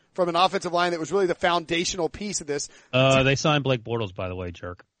linemen from an offensive line that was really the foundational piece of this. They signed Blake Bortles, by the way,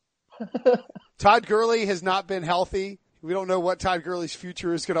 jerk. Todd Gurley has not been healthy. We don't know what Todd Gurley's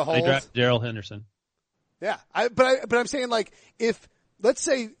future is going to hold. They drafted Darrell Henderson. Yeah. But I'm saying, like, if, let's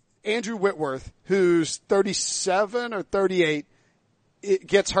say Andrew Whitworth, who's 37 or 38, it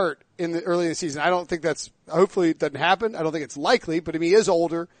gets hurt early in the season. I don't think hopefully it doesn't happen. I don't think it's likely, but I mean, he is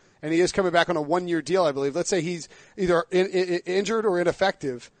older and he is coming back on a 1-year deal, I believe. Let's say he's either injured or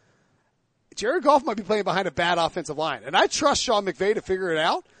ineffective. Jared Goff might be playing behind a bad offensive line. And I trust Sean McVay to figure it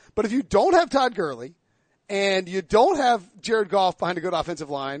out. But if you don't have Todd Gurley and you don't have Jared Goff behind a good offensive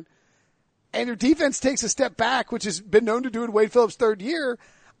line and your defense takes a step back, which has been known to do in Wade Phillips' 3rd year,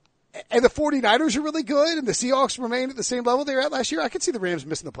 and the 49ers are really good and the Seahawks remain at the same level they were at last year, I could see the Rams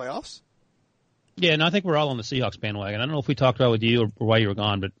missing the playoffs. Yeah, and I think we're all on the Seahawks bandwagon. I don't know if we talked about it with you or while you were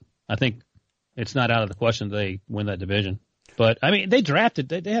gone, but I think it's not out of the question they win that division. But, I mean, they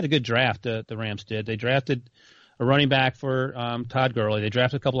had a good draft, the Rams did. They drafted a running back for Todd Gurley. They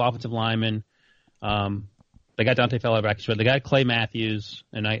drafted a couple offensive linemen. They got Dante Fowler back. They got Clay Matthews,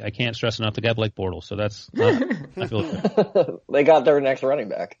 and I can't stress enough, they got Blake Bortles. So that's I feel good. They got their next running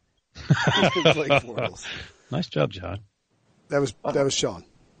back. Blake Bortles. Nice job, John. That was Sean.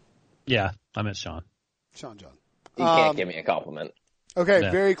 Yeah, I meant Sean. Sean John. You can't give me a compliment. Okay,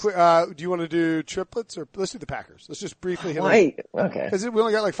 No. very quick. Do you want to do triplets or let's do the Packers? Let's just briefly hit Why? Okay. because we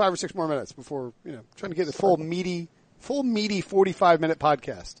only got like 5 or 6 more minutes before trying to get the full meaty 45-minute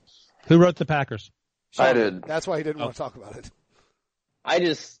podcast. Who wrote the Packers? Sean, I did. That's why he didn't want to talk about it.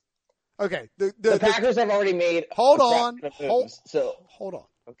 Okay. The Packers have already made. Hold on. Hold on.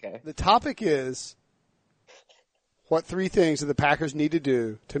 Okay. The topic is what 3 things do the Packers need to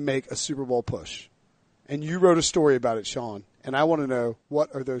do to make a Super Bowl push? And you wrote a story about it, Sean. And I want to know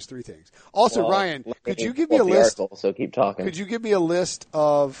what are those 3 things. Also, Ryan, could you give me a list? So keep talking. Could you give me a list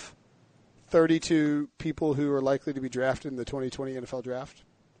of 32 people who are likely to be drafted in the 2020 NFL Draft?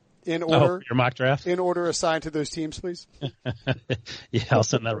 In order, your mock draft? In order assigned to those teams, please. Yeah, I'll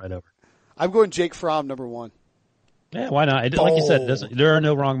send that right over. I'm going Jake Fromm, number 1. Yeah, why not? Like you said, there are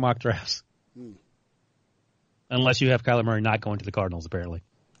no wrong mock drafts. Unless you have Kyler Murray not going to the Cardinals, apparently.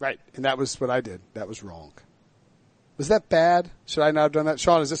 Right, and that was what I did. That was wrong. Was that bad? Should I not have done that?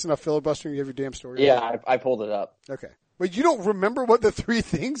 Sean, is this enough filibustering? You have your damn story? Yeah, I pulled it up. Okay. Wait, you don't remember what the 3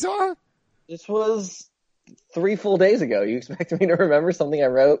 things are? This was 3 full days ago. You expect me to remember something I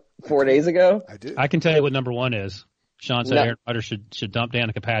wrote 4 days ago? I did. I can tell you what number 1 is. Sean said Aaron Rodgers should dump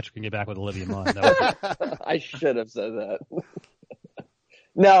Danica Patrick and get back with Olivia Munn. I should have said that.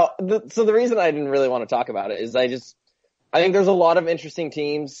 No, so the reason I didn't really want to talk about it is I think there's a lot of interesting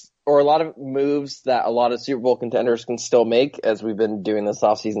teams or a lot of moves that a lot of Super Bowl contenders can still make as we've been doing this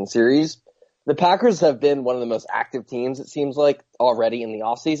offseason series. The Packers have been one of the most active teams, it seems like, already in the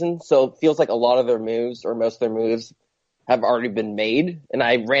offseason. So it feels like a lot of their moves or most of their moves have already been made. And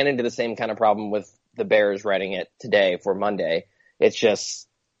I ran into the same kind of problem with the Bears writing it today for Monday. It's just,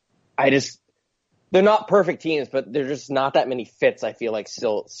 they're not perfect teams, but there's just not that many fits, I feel like,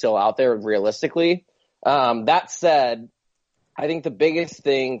 still out there realistically. That said, I think the biggest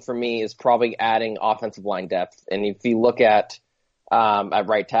thing for me is probably adding offensive line depth. And if you look at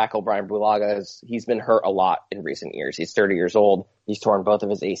right tackle, Brian Bulaga, he's been hurt a lot in recent years. He's 30 years old. He's torn both of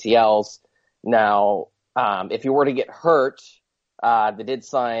his ACLs. Now, if he were to get hurt, they did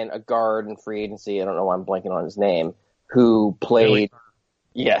sign a guard in free agency. I don't know why I'm blanking on his name, who played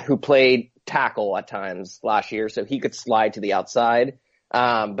tackle at times last year, so he could slide to the outside.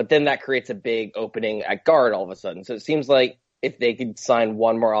 But then that creates a big opening at guard all of a sudden. So it seems like if they could sign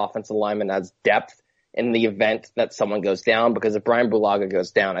one more offensive lineman as depth in the event that someone goes down, because if Brian Bulaga goes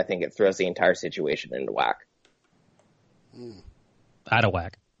down, I think it throws the entire situation into whack. Out of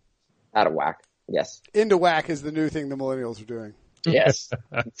whack. Out of whack, yes. Into whack is the new thing the millennials are doing. Yes.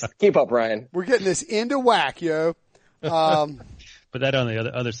 Keep up, Ryan. We're getting this into whack, yo. Put that on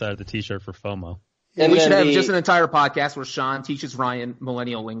the other side of the T-shirt for FOMO. And we should have just an entire podcast where Sean teaches Ryan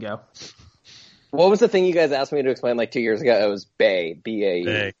millennial lingo. What was the thing you guys asked me to explain like 2 years ago? It was BAE, B-A-E.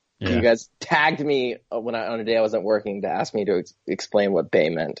 Yeah. You guys tagged me on a day I wasn't working to ask me to explain what BAE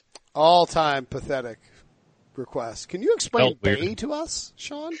meant. All-time pathetic request. Can you explain BAE to us,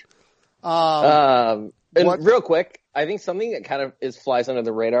 Sean? And real quick, I think something that kind of flies under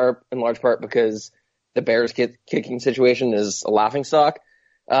the radar in large part because the Bears kicking situation is a laughingstock.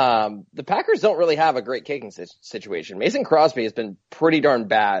 The Packers don't really have a great kicking situation. Mason Crosby has been pretty darn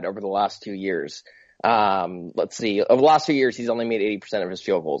bad over the last 2 years. Let's see. Over the last 2 years, he's only made 80% of his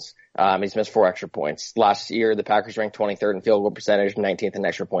field goals. He's missed 4 extra points. Last year, the Packers ranked 23rd in field goal percentage, 19th in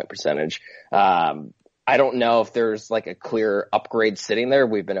extra point percentage. I don't know if there's like a clear upgrade sitting there.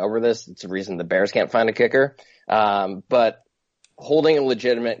 We've been over this. It's the reason the Bears can't find a kicker. But holding a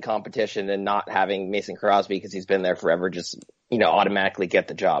legitimate competition and not having Mason Crosby because he's been there forever just, automatically get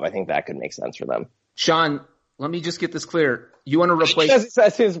the job. I think that could make sense for them. Sean, let me just get this clear. You want to replace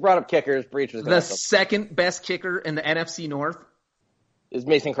as soon as brought up kickers, Breach was the second best kicker in the NFC North? Is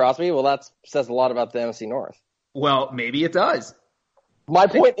Mason Crosby? Well, that says a lot about the NFC North. Well, maybe it does. My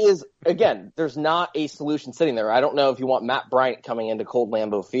point is, again, there's not a solution sitting there. I don't know if you want Matt Bryant coming into cold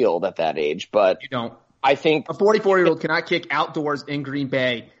Lambeau Field at that age, but you don't. I think a 44-year-old cannot kick outdoors in Green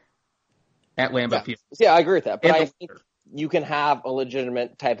Bay at Lambeau Field. Yeah, I agree with that. But I think you can have a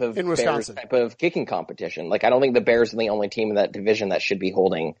legitimate type of in Wisconsin type of kicking competition. Like, I don't think the Bears are the only team in that division that should be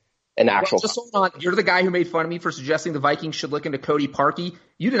holding an actual. Just hold on. You're the guy who made fun of me for suggesting the Vikings should look into Cody Parkey.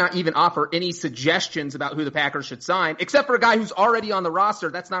 you did not even offer any suggestions about who the Packers should sign, except for a guy who's already on the roster.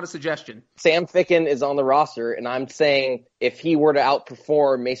 That's not a suggestion. Sam Ficken is on the roster, and I'm saying if he were to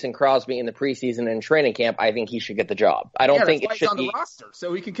outperform Mason Crosby in the preseason and training camp, I think he should get the job. I don't think it should on the roster,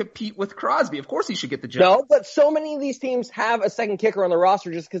 so he can compete with Crosby. Of course he should get the job. No, but so many of these teams have a second kicker on the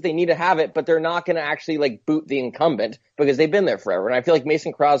roster just because they need to have it, but they're not going to actually like boot the incumbent because they've been there forever. And I feel like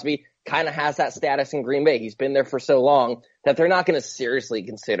Mason Crosby kind of has that status in Green Bay. He's been there for so long that they're not going to seriously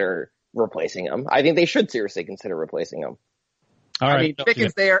consider replacing him. I think they should seriously consider replacing him. I mean,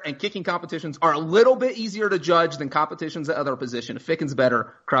 Ficken's there, and kicking competitions are a little bit easier to judge than competitions at other positions. If Ficken's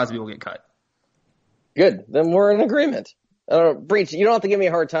better, Crosby will get cut. Good. Then we're in agreement. Breach, you don't have to give me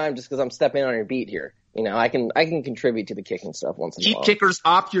a hard time just because I'm stepping on your beat here. You know, I can contribute to the kicking stuff once in a while. Keep kickers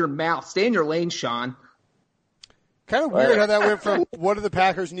off your mouth. Stay in your lane, Sean. Kind of weird how that went from what do the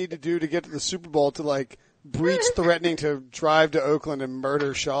Packers need to do to get to the Super Bowl to like Breach threatening to drive to Oakland and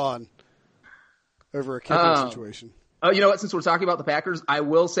murder Sean over a kicking situation. Oh, you know what? Since we're talking about the Packers, I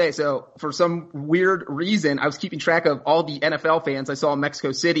will say, so for some weird reason, I was keeping track of all the NFL fans I saw in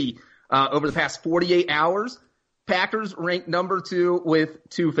Mexico City over the past 48 hours. Packers ranked number 2 with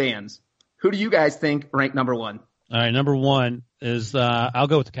 2 fans. Who do you guys think ranked number 1? All right, number 1 is I'll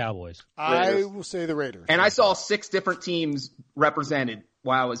go with the Cowboys. I will say the Raiders. And I saw 6 different teams represented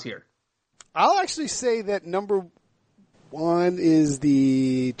while I was here. I'll actually say that number 1 is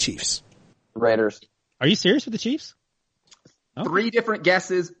the Chiefs. Raiders. Are you serious with the Chiefs? Okay. 3 different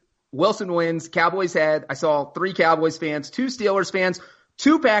guesses. Wilson wins. Cowboys head. I saw 3 Cowboys fans, 2 Steelers fans,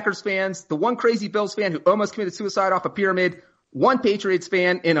 2 Packers fans, the 1 crazy Bills fan who almost committed suicide off a pyramid, 1 Patriots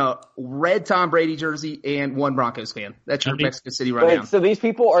fan in a red Tom Brady jersey, and 1 Broncos fan. That's your Mexico City rundown. Wait, so these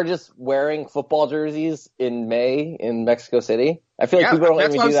people are just wearing football jerseys in May in Mexico City? I feel like people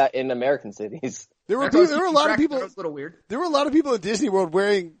don't even do that in American cities. There were a lot of people. That was a little weird. There were a lot of people in Disney World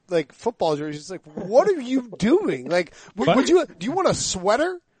wearing like football jerseys. It's like, what are you doing? Like, do you want a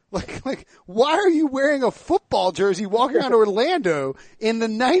sweater? Like, why are you wearing a football jersey walking around Orlando in the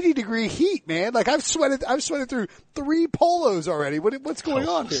 90-degree heat, man? Like, I've sweated through 3 polos already. What's going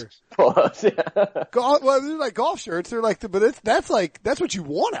on here? Polos, yeah. Well, they're like golf shirts. They're like, but that's what you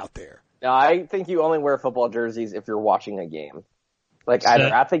want out there. No, I think you only wear football jerseys if you're watching a game. Like either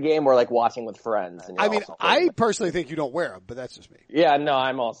at the game or like watching with friends. And I mean, I personally think you don't wear them, but that's just me. Yeah, no,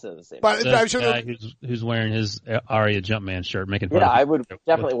 I'm also the same. But I'm sure guy who's wearing his Aria Jumpman shirt, making fun of I would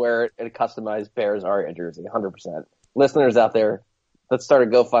definitely wear a customized Bears Aria jersey, 100%. Listeners out there, let's start a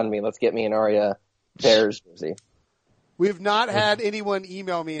GoFundMe. Let's get me an Aria Bears jersey. We have not had anyone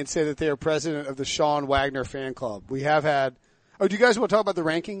email me and say that they are president of the Sean Wagner fan club. We have had. Oh, do you guys want to talk about the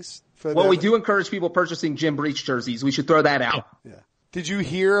rankings? We do encourage people purchasing Jim Breach jerseys. We should throw that out. Yeah. Did you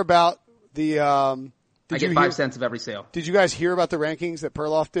hear about the? I get 5 cents of every sale. Did you guys hear about the rankings that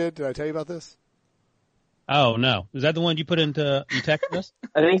Perloff did? Did I tell you about this? Oh no, is that the one you put into? You texted us?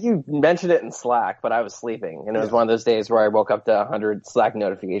 I think you mentioned it in Slack, but I was sleeping, and it was one of those days where I woke up to 100 Slack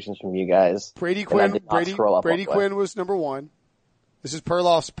notifications from you guys. Brady Quinn was number 1. This is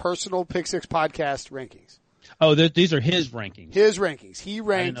Perloff's personal Pick Six podcast rankings. Oh, these are his rankings. His rankings. He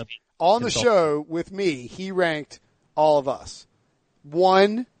ranked on the show with me. He ranked all of us.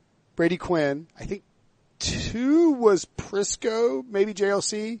 1, Brady Quinn. I think 2 was Prisco, maybe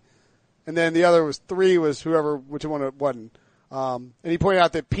JLC. And then the other was 3 was which one it wasn't. And he pointed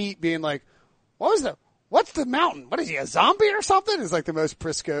out that Pete being like, what's the mountain? What is he, a zombie or something? Is like the most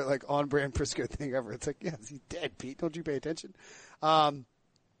Prisco, like on-brand Prisco thing ever. It's like, yes, he's dead, Pete. Don't you pay attention?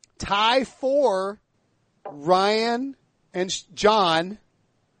 Tie 4, Ryan and John.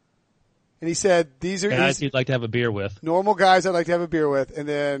 And he said, these are guys you'd like to have a beer with. Normal guys I'd like to have a beer with. And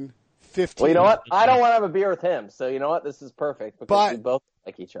then 15. Well, you know what? I don't want to have a beer with him. So you know what? This is perfect because we both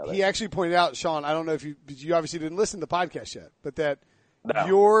like each other. He actually pointed out, Sean, I don't know if you obviously didn't listen to the podcast yet, but that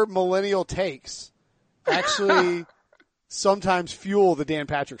your millennial takes actually sometimes fuel the Dan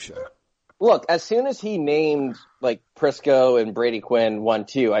Patrick Show. Look, as soon as he named like Prisco and Brady Quinn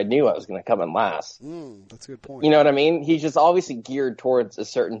 1-2, I knew I was going to come in last. That's a good point. You know what I mean? He's just obviously geared towards a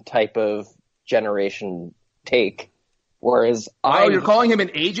certain type of generation take. Whereas you're calling him an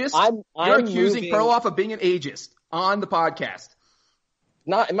ageist? You're accusing Perloff of being an ageist on the podcast.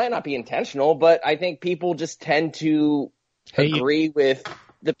 It might not be intentional, but I think people just tend to agree with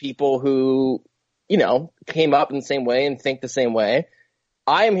the people who, you know, came up in the same way and think the same way.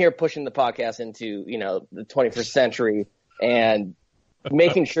 I am here pushing the podcast into, you know, the 21st century and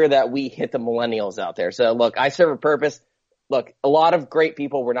making sure that we hit the millennials out there. So look, I serve a purpose. look, a lot of great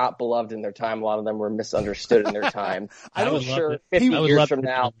people were not beloved in their time. A lot of them were misunderstood in their time. I'm sure 50 years from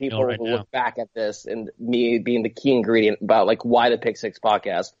now, people will look back at this and me being the key ingredient about like why the Pick Six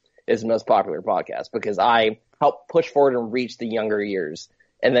podcast is the most popular podcast, because I help push forward and reach the younger years.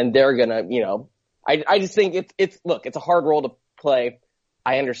 And then they're gonna, I just think it's a hard role to play.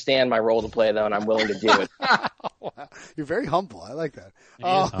 I understand my role to play though, and I'm willing to do it. Wow. You're very humble. I like that.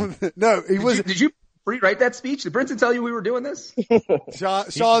 No, he wasn't. Did you write that speech? Did Brinson tell you we were doing this?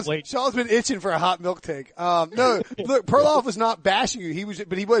 Shaw's been itching for a hot milk take. No, look, Perloff was not bashing you. He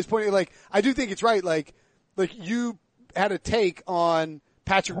was pointing, like, I do think it's right. Like you had a take on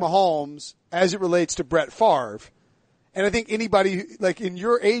Patrick Mahomes as it relates to Brett Favre. And I think anybody, like, in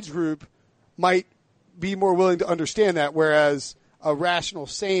your age group might be more willing to understand that, whereas a rational,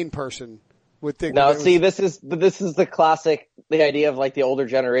 sane person would think. No, this is the classic, the idea of like the older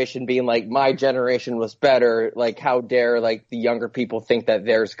generation being like, my generation was better. Like, how dare like the younger people think that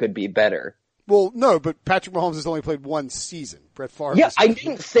theirs could be better? Well, no, but Patrick Mahomes has only played one season. Brett Favre. Yeah, I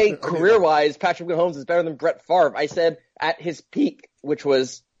didn't say career-wise Patrick Mahomes is better than Brett Favre. I said at his peak, which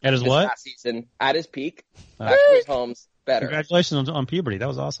was at his what? Last season. At his peak, Patrick Mahomes better. Congratulations on puberty. That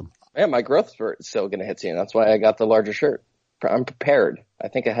was awesome. Yeah, my growth spurt is still going to hit soon. That's why I got the larger shirt. I'm prepared. I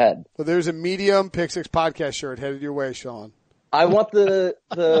think ahead. Well, there's a medium Pick Six podcast shirt headed your way, Sean. I want the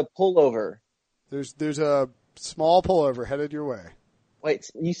pullover. There's a small pullover headed your way.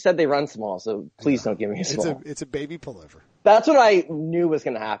 Wait, you said they run small, so please don't give me a small. It's a baby pullover. That's what I knew was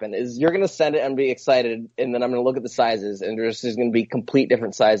going to happen, is you're going to send it and be excited, and then I'm going to look at the sizes, and there's going to be complete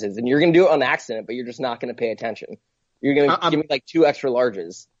different sizes. And you're going to do it on accident, but you're just not going to pay attention. You're going to give me like 2 extra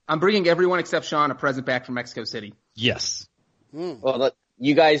larges. I'm bringing everyone except Sean a present back from Mexico City. Yes. Well, look,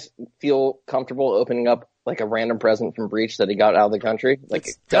 you guys feel comfortable opening up like a random present from Breach that he got out of the country? Like,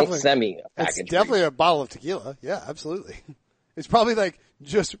 don't send me a package. It's definitely a bottle of tequila. Yeah, absolutely. It's probably like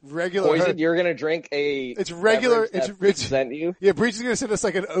just regular. Poison, you're going to drink a. It's regular. It's sent you. Yeah, Breach is going to send us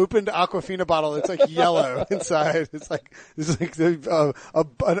like an opened Aquafina bottle. It's like yellow inside. It's like an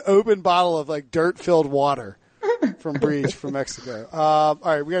open bottle of like dirt filled water from Breach from Mexico. All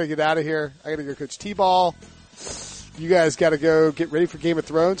right, we got to get out of here. I got to go coach T-ball. You guys got to go get ready for Game of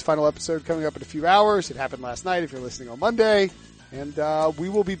Thrones. Final episode coming up in a few hours. It happened last night if you're listening on Monday. And we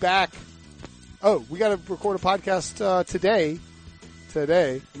will be back. Oh, we got to record a podcast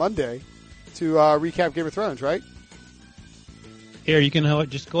today, Monday, to recap Game of Thrones, right? Here, you can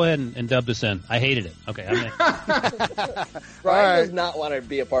just go ahead and dub this in. I hated it. Okay, I'm in. Brian does not want to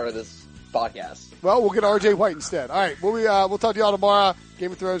be a part of this podcast. Well, we'll get RJ White instead. All right, we'll talk to y'all tomorrow.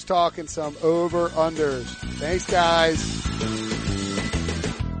 Game of Thrones talk and some over-unders. Thanks, guys.